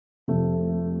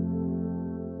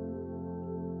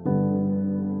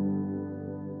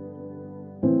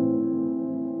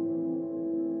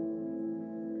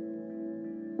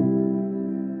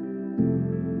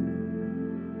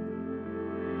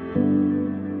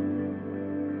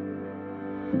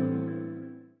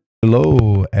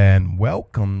hello, and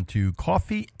welcome to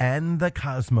Coffee and the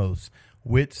Cosmos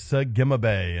with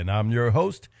Sagimabe. And I'm your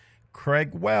host,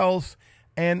 Craig Wells,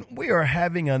 and we are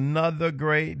having another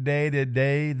great day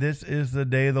today. This is the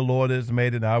day the Lord has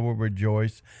made, and I will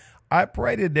rejoice. I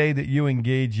pray today that you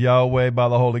engage Yahweh by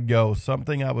the Holy Ghost.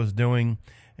 Something I was doing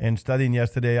and studying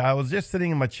yesterday, I was just sitting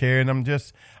in my chair, and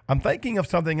I'm thinking of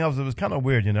something else. It was kind of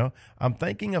weird, you know. I'm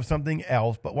thinking of something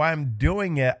else, but while I'm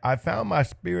doing it, I found my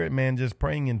spirit man just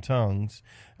praying in tongues.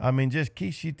 I mean, just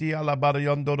kishiti alabada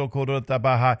yondoro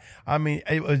korotabaha. I mean,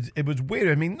 it was weird.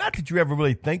 I mean, not that you ever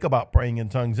really think about praying in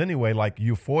tongues anyway, like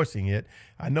you forcing it.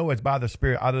 I know it's by the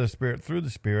Spirit, out of the Spirit, through the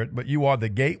Spirit, but you are the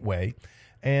gateway.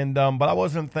 And but I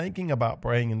wasn't thinking about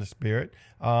praying in the Spirit.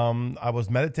 I was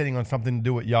meditating on something to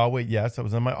do with Yahweh. Yes, I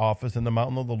was in my office in the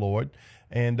mountain of the Lord,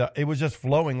 and it was just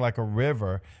flowing like a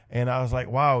river. And I was like,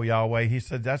 wow, Yahweh. He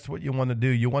said, that's what you want to do.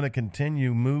 You want to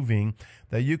continue moving,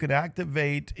 that you can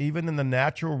activate even in the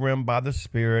natural realm by the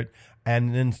Spirit,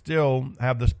 and then still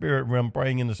have the Spirit realm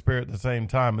praying in the Spirit at the same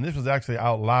time. And this was actually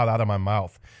out loud out of my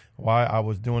mouth while I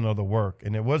was doing other work.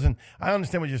 And it wasn't, I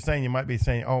understand what you're saying. You might be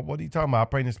saying, oh, what are you talking about? I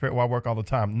pray in the Spirit while I work all the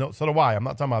time. No, so do I. I'm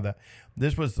not talking about that.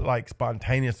 This was like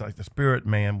spontaneous, like the Spirit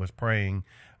man was praying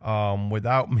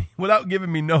without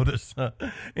giving me notice.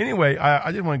 Anyway,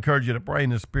 I just want to encourage you to pray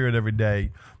in the Spirit every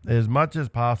day as much as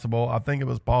possible. I think it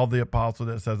was Paul the Apostle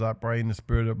that says, I pray in the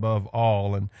Spirit above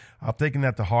all. And I've taken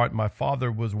that to heart. My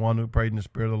father was one who prayed in the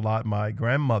Spirit a lot. My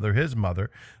grandmother, his mother,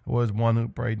 was one who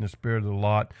prayed in the Spirit a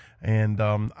lot. And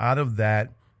out of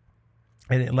that,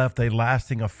 and it left a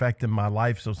lasting effect in my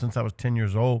life. So since I was 10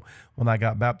 years old, when I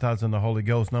got baptized in the Holy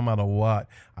Ghost, no matter what,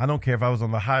 I don't care if I was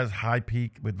on the highest high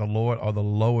peak with the Lord or the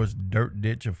lowest dirt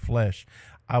ditch of flesh,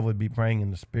 I would be praying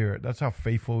in the Spirit. That's how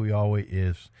faithful He always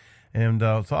is. And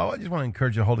so I just want to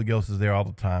encourage you, the Holy Ghost is there all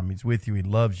the time. He's with you. He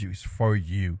loves you. He's for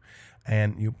you.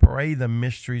 And you pray the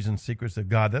mysteries and secrets of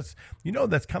God. That's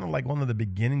kind of like one of the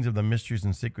beginnings of the mysteries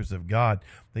and secrets of God,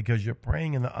 because you're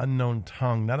praying in the unknown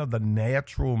tongue, not of the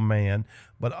natural man,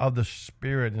 but of the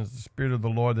Spirit. And it's the Spirit of the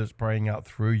Lord that's praying out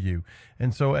through you.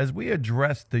 And so as we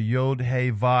address the Yod,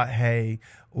 He, Vav, He,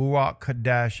 Ruach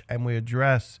Kadesh, and we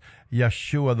address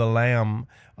Yeshua the Lamb,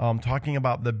 talking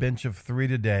about the bench of three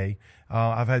today.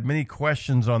 I've had many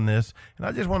questions on this, and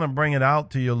I just want to bring it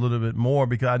out to you a little bit more,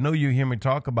 because I know you hear me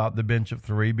talk about the bench of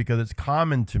three because it's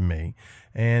common to me.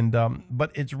 And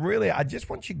but it's really, I just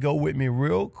want you to go with me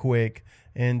real quick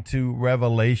into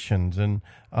Revelations. And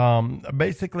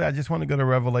basically, I just want to go to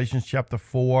Revelations chapter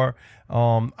 4.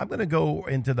 I'm going to go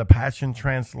into the Passion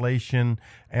Translation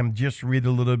and just read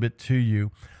a little bit to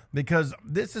you, because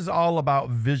this is all about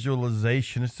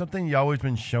visualization. It's something you've always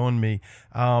been showing me.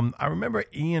 I remember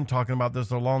Ian talking about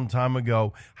this a long time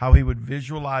ago, how he would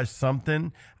visualize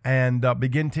something and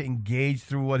begin to engage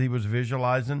through what he was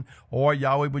visualizing, or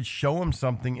Yahweh would show him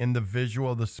something in the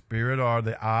visual of the Spirit or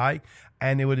the eye,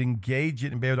 and it would engage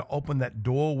it and be able to open that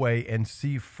doorway and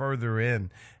see further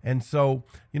in. And so,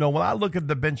 when I look at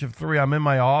the bench of three, I'm in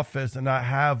my office and I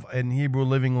have in Hebrew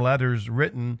Living Letters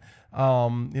written,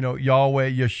 Yahweh,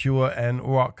 Yeshua, and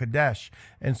Ruach Kadesh.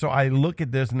 And so I look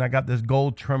at this, and I got this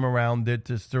gold trim around it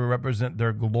to represent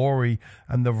their glory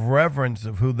and the reverence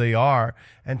of who they are.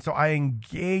 And so I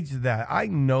engage that. I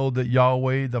know that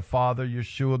Yahweh, the Father,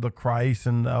 Yeshua, the Christ,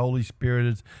 and the Holy Spirit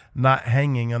is not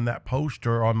hanging on that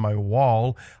poster on my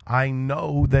wall. I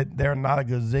know that they're not a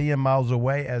gazillion miles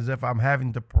away, as if I'm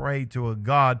having to pray to a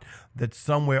God that's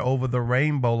somewhere over the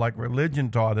rainbow, like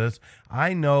religion taught us.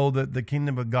 I know that the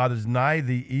kingdom of God is nigh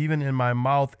thee, even in my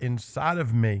mouth, inside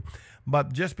of me.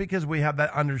 But just because we have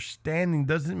that understanding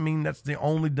doesn't mean that's the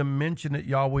only dimension that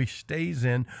Yahweh stays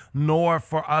in, nor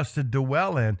for us to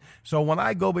dwell in. So when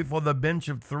I go before the bench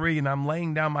of three and I'm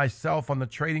laying down myself on the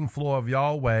trading floor of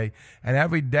Yahweh, and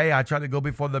every day I try to go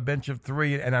before the bench of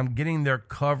three and I'm getting their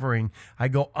covering, I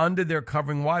go under their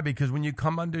covering. Why? Because when you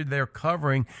come under their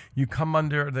covering, you come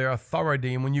under their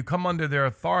authority. And when you come under their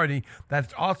authority,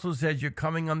 that also says you're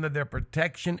coming under their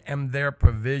protection and their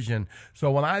provision.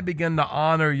 So when I begin to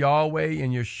honor Yahweh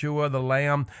and Yeshua, the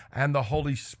Lamb, and the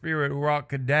Holy Spirit, Ruach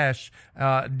Kadesh,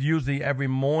 usually every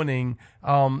morning,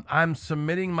 I'm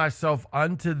submitting myself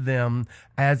unto them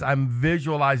as I'm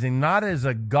visualizing, not as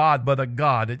a God, but a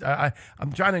God.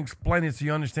 I'm trying to explain it so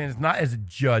you understand. It's not as a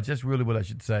judge. That's really what I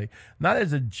should say. Not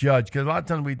as a judge, because a lot of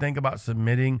times we think about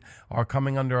submitting or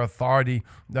coming under authority,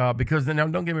 because then,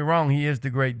 don't get me wrong, He is the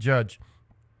great judge.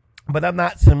 But I'm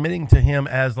not submitting to him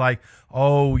as like,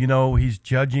 oh, he's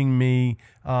judging me,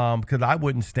 because I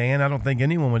wouldn't stand. I don't think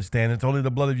anyone would stand. It's only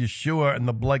the blood of Yeshua and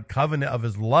the blood covenant of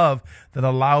his love that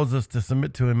allows us to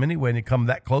submit to him anyway and to come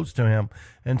that close to him.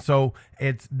 And so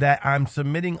it's that I'm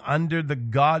submitting under the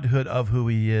godhood of who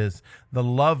he is, the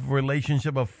love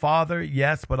relationship of Father,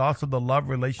 yes, but also the love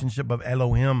relationship of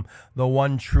Elohim, the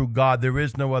one true God. There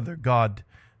is no other God.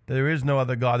 There is no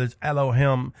other God. It's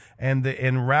Elohim, and the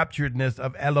enrapturedness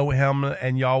of Elohim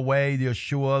and Yahweh,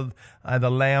 Yeshua,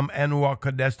 the Lamb, and Ruach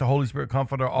Kodesh, the Holy Spirit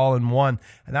Comforter, all in one.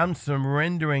 And I'm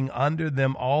surrendering under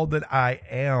them all that I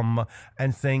am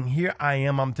and saying, here I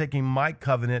am. I'm taking my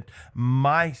covenant,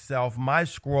 myself, my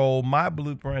scroll, my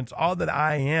blueprints, all that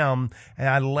I am, and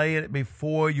I lay it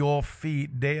before your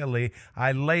feet daily.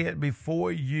 I lay it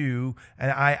before you,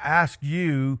 and I ask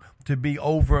you to be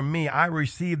over me. I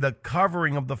receive the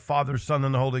covering of the Father, Son,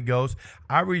 and the Holy Ghost.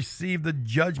 I receive the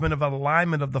judgment of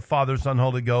alignment of the Father, Son,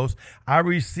 Holy Ghost. I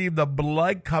receive the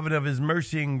blood covenant of his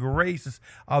mercy and grace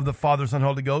of the Father, Son,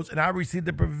 Holy Ghost. And I receive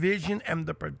the provision and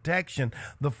the protection,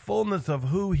 the fullness of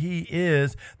who he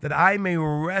is, that I may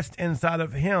rest inside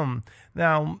of him.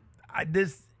 Now,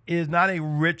 this is not a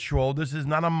ritual. This is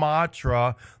not a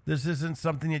mantra. This isn't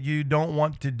something that you don't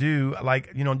want to do,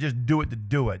 like, just do it to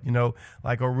do it,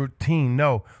 like a routine.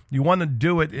 No, you want to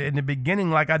do it in the beginning,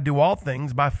 like I do all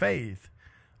things, by faith.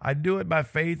 I do it by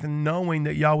faith and knowing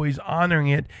that Yahweh's honoring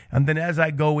it. And then as I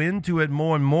go into it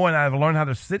more and more, and I've learned how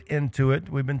to sit into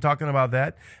it, we've been talking about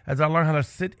that. As I learn how to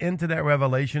sit into that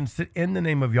revelation, sit in the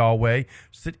name of Yahweh,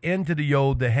 sit into the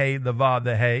Yod, the Hey, the Vav,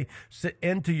 the Hey, sit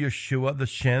into Yeshua, the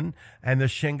Shin, and the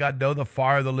Shin Gadol, the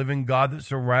fire of the living God that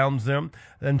surrounds them,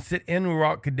 and sit in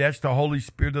Ruach Kodesh, the Holy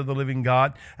Spirit of the living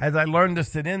God. As I learn to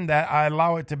sit in that, I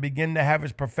allow it to begin to have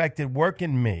its perfected work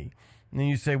in me. And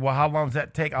you say, well, how long does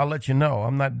that take? I'll let you know.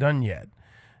 I'm not done yet.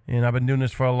 And I've been doing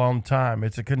this for a long time.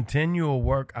 It's a continual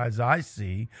work, as I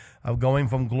see, of going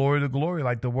from glory to glory.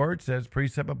 Like the word says,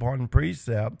 precept upon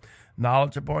precept,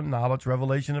 knowledge upon knowledge,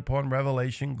 revelation upon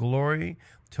revelation, glory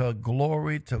to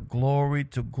glory to glory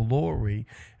to glory.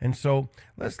 And so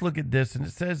let's look at this. And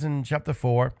it says in chapter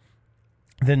 4,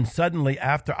 then suddenly,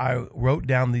 after I wrote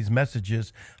down these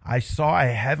messages, I saw a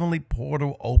heavenly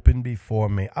portal open before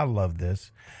me. I love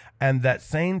this. And that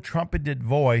same trumpeted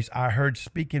voice I heard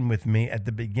speaking with me at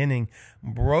the beginning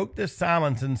broke the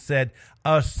silence and said,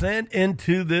 ascend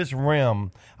into this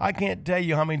realm. I can't tell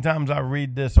you how many times I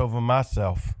read this over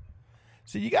myself.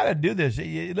 So you got to do this.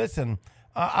 Listen,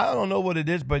 I don't know what it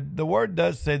is, but the word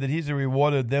does say that he's a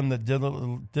rewarder of them that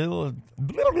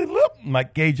my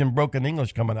Cajun broken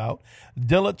English coming out,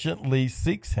 diligently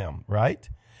seeks him, right?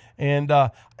 And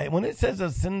when it says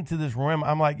ascend into this realm,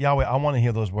 I'm like, Yahweh, I want to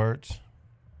hear those words.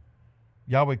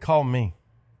 Yahweh, call me,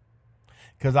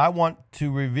 because I want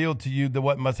to reveal to you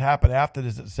what must happen after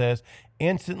this. It says,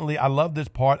 instantly, I love this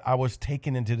part, I was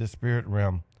taken into the spirit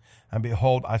realm, and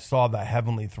behold, I saw the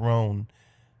heavenly throne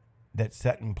that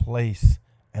sat in place,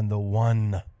 and the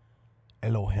one,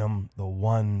 Elohim, the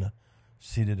one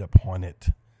seated upon it,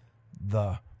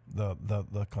 the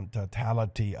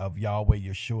totality of Yahweh,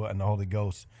 Yeshua, and the Holy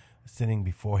Ghost sitting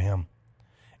before him.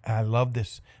 And I love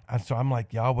this. And so I'm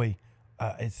like, Yahweh,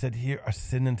 it said here,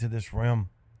 ascend into this realm.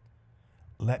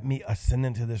 Let me ascend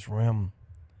into this realm.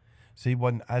 See,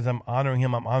 as I'm honoring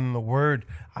him, I'm honoring the word.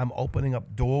 I'm opening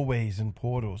up doorways and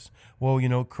portals.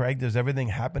 Well, Craig, does everything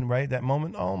happen right at that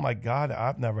moment? Oh, my God,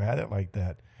 I've never had it like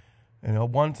that.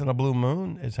 Once in a blue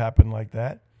moon, it's happened like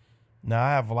that. Now,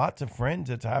 I have lots of friends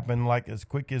it's happened like as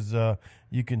quick as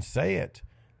you can say it.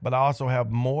 But I also have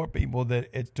more people that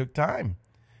it took time.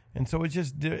 And so it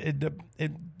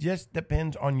just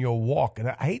depends on your walk. And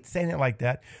I hate saying it like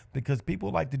that because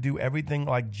people like to do everything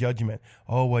like judgment.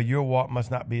 Oh, well, your walk must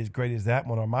not be as great as that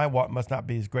one, or my walk must not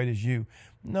be as great as you.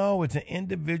 No, it's an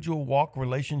individual walk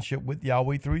relationship with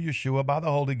Yahweh through Yeshua by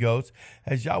the Holy Ghost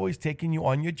as Yahweh's taking you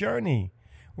on your journey.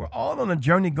 We're all on a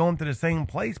journey going to the same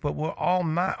place, but we're all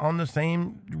not on the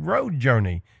same road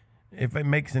journey, if it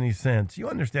makes any sense. You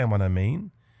understand what I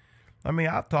mean?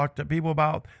 I've talked to people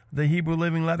about the Hebrew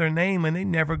Living Letter name, and they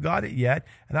never got it yet.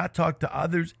 And I talked to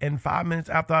others, and 5 minutes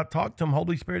after I talked to them,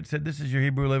 Holy Spirit said, this is your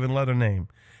Hebrew Living Letter name.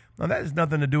 Now, that has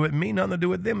nothing to do with me, nothing to do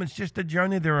with them. It's just the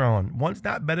journey they're on. One's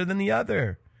not better than the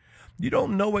other. You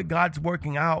don't know what God's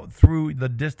working out through the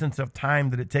distance of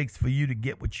time that it takes for you to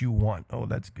get what you want. Oh,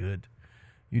 that's good.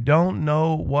 You don't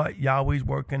know what Yahweh's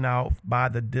working out by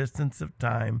the distance of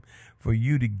time for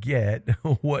you to get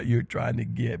what you're trying to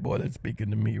get. Boy, that's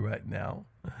speaking to me right now.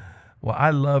 Well,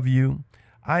 I love you.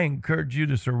 I encourage you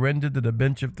to surrender to the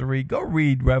bench of three. Go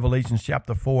read Revelation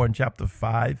chapter 4 and chapter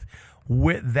 5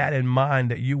 with that in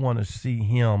mind, that you want to see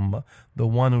him, the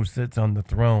one who sits on the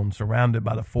throne, surrounded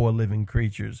by the four living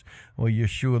creatures, or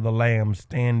Yeshua the Lamb,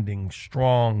 standing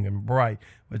strong and bright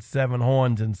with 7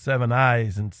 horns and 7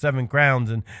 eyes and 7 crowns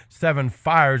and 7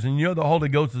 fires. And the Holy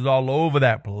Ghost is all over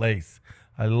that place.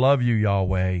 I love you,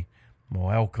 Yahweh.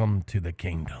 Welcome to the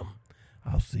kingdom.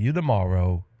 I'll see you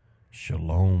tomorrow.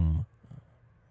 Shalom.